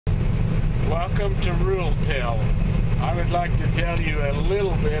Welcome to Rural Tell. I would like to tell you a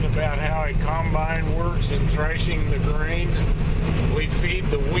little bit about how a combine works in threshing the grain. We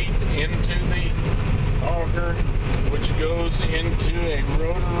feed the wheat into the auger, which goes into a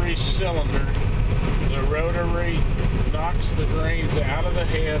rotary cylinder. The rotary knocks the grains out of the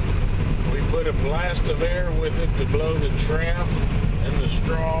head. We put a blast of air with it to blow the chaff and the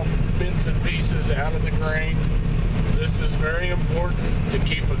straw bits and pieces out of the grain. This is very important to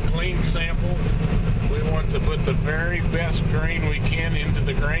keep a clean sample. We want to put the very best grain we can into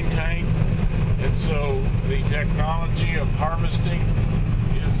the grain tank. And so the technology of harvesting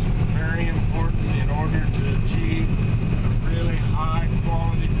is very important in order to achieve a really high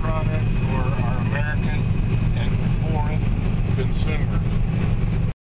quality product for our American and foreign consumers.